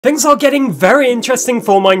Things are getting very interesting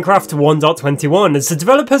for Minecraft 1.21 as the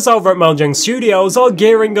developers over at Mojang Studios are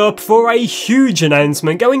gearing up for a huge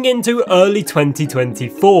announcement going into early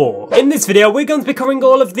 2024. In this video, we're going to be covering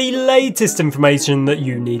all of the latest information that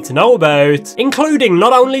you need to know about, including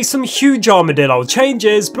not only some huge Armadillo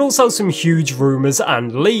changes, but also some huge rumours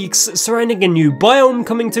and leaks surrounding a new biome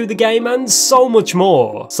coming to the game and so much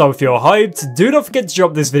more. So if you're hyped, do not forget to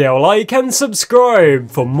drop this video a like and subscribe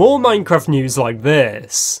for more Minecraft news like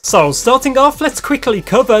this. So starting off, let's quickly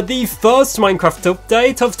cover the first Minecraft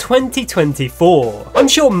update of 2024. I'm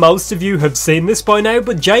sure most of you have seen this by now,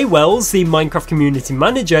 but Jay Wells, the Minecraft community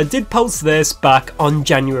manager, did post this back on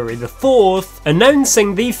January the 4th,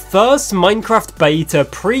 announcing the first Minecraft beta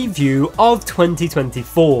preview of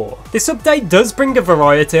 2024. This update does bring a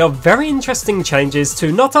variety of very interesting changes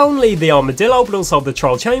to not only the Armadillo, but also the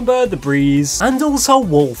Troll Chamber, the Breeze, and also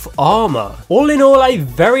Wolf Armor. All in all, a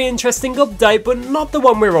very interesting update, but not the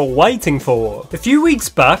one we're all waiting for. A few weeks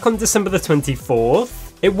back, on December the 24th,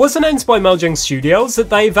 it was announced by Mojang Studios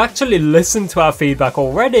that they've actually listened to our feedback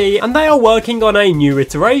already, and they are working on a new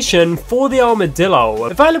iteration for the Armadillo,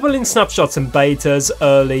 available in snapshots and betas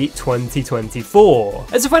early 2024.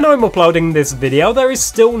 As of when I'm uploading this video, there is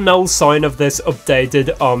still no sign of this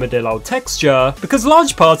updated Armadillo texture, because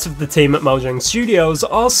large parts of the team at Mojang Studios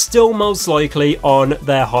are still most likely on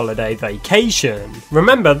their holiday vacation.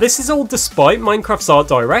 Remember, this is all despite Minecraft's art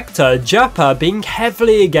director, Jappa, being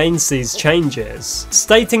heavily against these changes,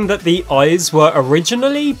 stating that the eyes were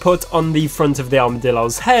originally put on the front of the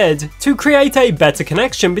Armadillo's head to create a better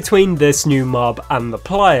connection between this new mob and the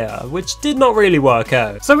player, which did not really work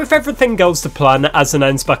out. So if everything goes to plan as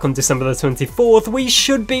announced back on December the 24th, we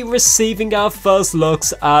should be receiving our first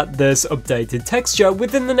looks at this updated texture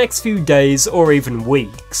within the next few days or even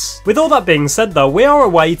weeks. With all that being said though, we are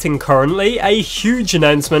awaiting currently a huge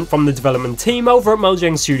announcement from the development team over at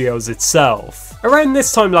Mojang Studios itself. Around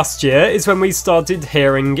this time last year is when we started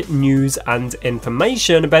hearing news and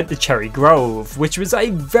information about the Cherry Grove, which was a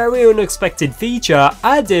very unexpected feature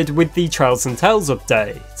added with the Trails and Tales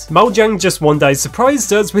update. Mojang just one day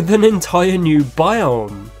surprised us with an entire new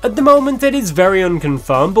biome. At the moment it is very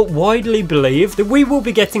unconfirmed, but widely believed that we will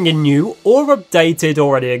be getting a new or updated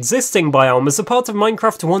already existing biome as a part of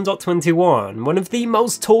Minecraft 1.21. One of the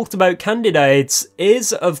most talked about candidates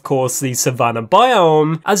is of course the Savannah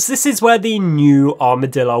biome, as this is where the new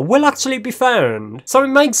Armadillo will actually be found. So it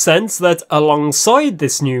makes sense that alongside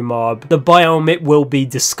this new mob, the biome it will be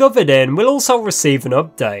discovered in will also receive an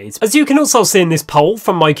update. As you can also see in this poll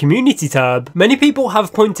from my community tab, many people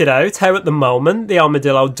have pointed out how at the moment the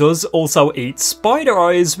Armadillo does also eat spider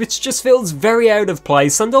eyes, which just feels very out of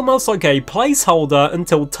place and almost like a placeholder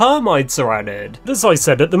until termites are added. As I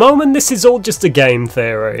said, at the moment this is all just a game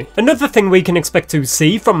theory. Another thing we can expect to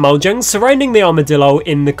see from Mojang surrounding the Armadillo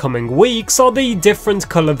in the coming weeks are the different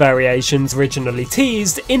colour variations originally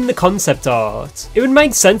teased in the concept art. It would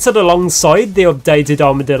make sense that alongside the updated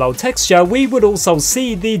Armadillo texture, we would also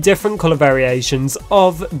see the different colour variations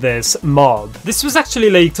of this mob. This was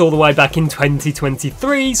actually leaked all the way back in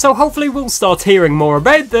 2023, so hopefully we'll start hearing more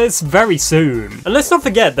about this very soon. And let's not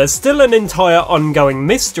forget, there's still an entire ongoing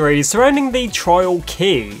mystery surrounding the trial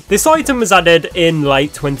key. This item was added in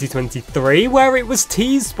late 2023, where it was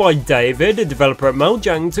teased by David, a developer at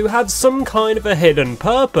Mojang, to have some kind of a hidden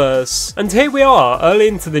purpose. And here we are, early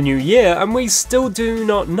into the new year, and we still do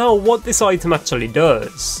not know what this item actually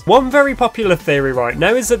does. One very popular theory right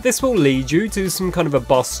now is that this will lead you to some kind of a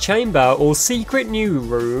boss chamber or secret new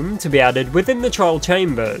room to be added within the trial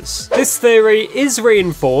chambers. This theory is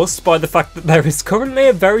reinforced by the fact that there is currently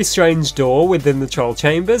a very strange door within the trial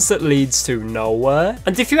chambers that leads to nowhere.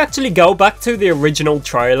 And if you actually go back to the original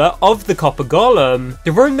trailer of the Copper Golem,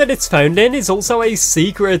 the room that it's found in is also a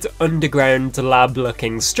secret underground lab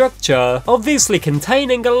looking structure, obviously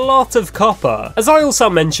containing a lot of copper. As I also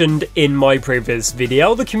mentioned in my previous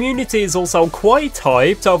video, the community is also quite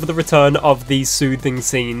hyped over the return of the Soothing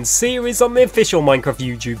Scenes series on the official Minecraft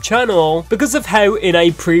YouTube channel, because of how in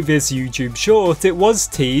a previous YouTube short it was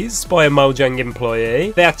teased by a Mojang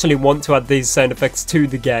employee. They actually want to add these sound effects to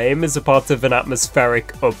the game as a part of an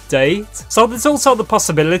atmospheric update. So there's also the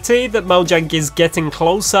possibility that Mojang is getting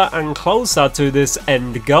closer and closer to this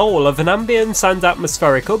end goal of an ambient and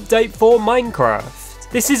atmospheric update for Minecraft.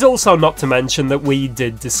 This is also not to mention that we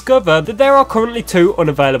did discover that there are currently 2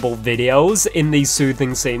 unavailable videos in the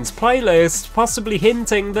Soothing Scenes playlist, possibly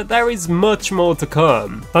hinting that there is much more to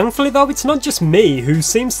come. Thankfully though, it's not just me who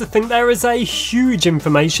seems to think there is a huge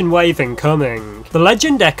information wave incoming. The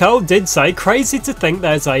Legend Echo did say crazy to think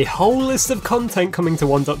there's a whole list of content coming to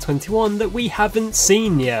 1.21 that we haven't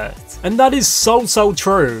seen yet. And that is so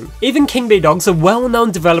true. Even King B Dogs, a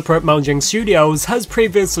well-known developer at Mojang Studios, has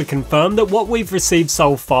previously confirmed that what we've received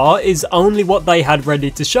so far is only what they had ready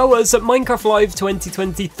to show us at Minecraft Live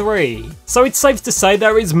 2023. So it's safe to say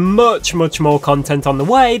there is much more content on the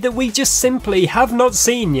way that we just simply have not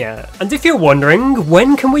seen yet. And if you're wondering,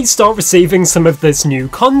 when can we start receiving some of this new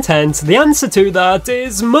content, the answer to that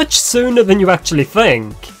is much sooner than you actually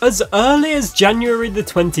think. As early as January the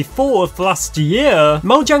 24th last year,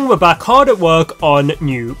 Mojang were back hard at work on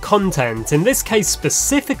new content. In this case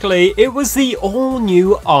specifically, it was the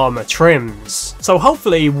all-new armor trims. So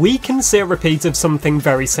hopefully we can see a repeat of something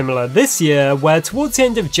very similar this year, where towards the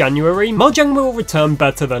end of January, Mojang will return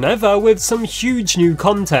better than ever with some huge new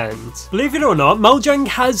content. Believe it or not, Mojang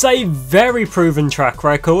has a very proven track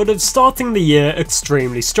record of starting the year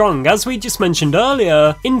extremely strong. As we just mentioned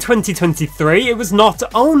earlier, in 2023 it was not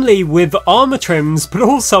only with armor trims but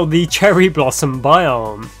also the cherry blossom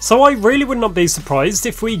biome. So I really would not be surprised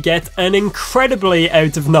if we get an incredibly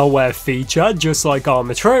out of nowhere feature just like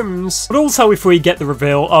armor trims, but also if we get the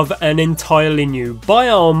reveal of an entirely new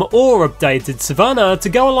biome or updated Savannah to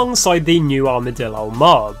go alongside the new Armadillo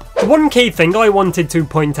mob. The one key thing I wanted to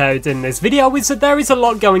point out in this video is that there is a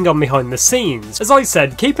lot going on behind the scenes. As I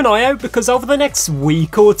said, keep an eye out because over the next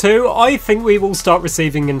week or two, I think we will start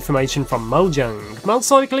receiving information from Mojang.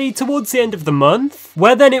 Most likely towards the end of the month,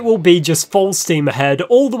 where then it will be just full steam ahead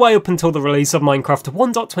all the way up until the release of Minecraft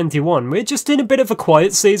 1.21. We're just in a bit of a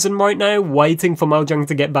quiet season right now, waiting for Mojang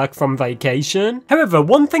to get back from vacation. However,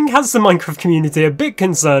 one thing has the Minecraft community a bit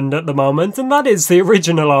concerned at the moment, and that is the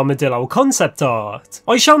original Armadillo concept art.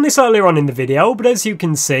 I shown this earlier on in the video, but as you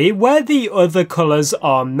can see, where the other colours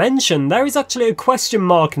are mentioned, there is actually a question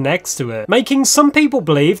mark next to it, making some people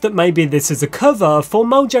believe that maybe this is a cover for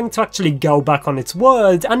Mojang to actually go back on its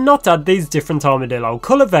word and not add these different Armadillo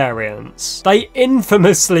colour variants. They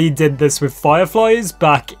infamously did this with Fireflies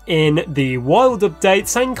back in the Wild update,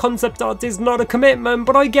 saying concept art is not a commitment,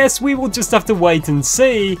 but I guess we will just have to wait and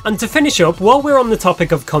see. And to finish up, while we're on the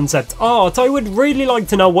topic of concept art, I would really like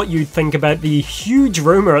to know what you think about the huge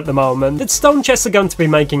rumour at the moment that stone chests are going to be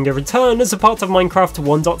making a return as a part of Minecraft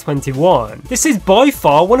 1.21. This is by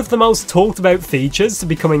far one of the most talked about features to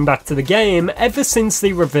be coming back to the game ever since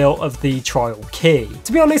the reveal of the trial key.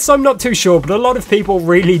 To be honest, I'm not too sure, but a lot of people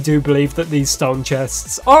really do believe that these stone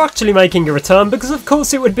chests are actually making a return, because of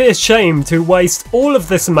course it would be a shame to waste all of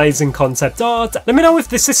this amazing concept art. Let me know if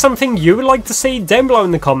this is something you would like to see down below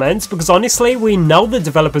in the comments, because honestly, we know the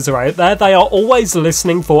developers are out there. They are always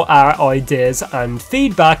listening for our ideas and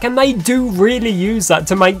feedback, and they do really use that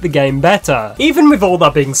to make the game better. Even with all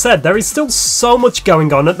that being said, there is still so much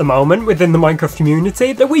going on at the moment within the Minecraft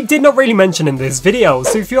community that we did not really mention in this video,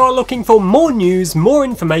 so if you are looking for more news, more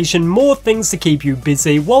information, more things to keep you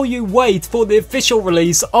busy while you wait for the official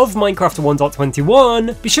release of Minecraft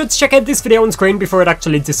 1.21, be sure to check out this video on screen before it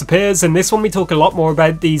actually disappears. In this one we talk a lot more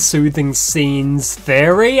about the Soothing Scenes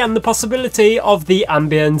theory and the possibility of the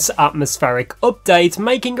ambient atmospheric update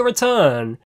making a return.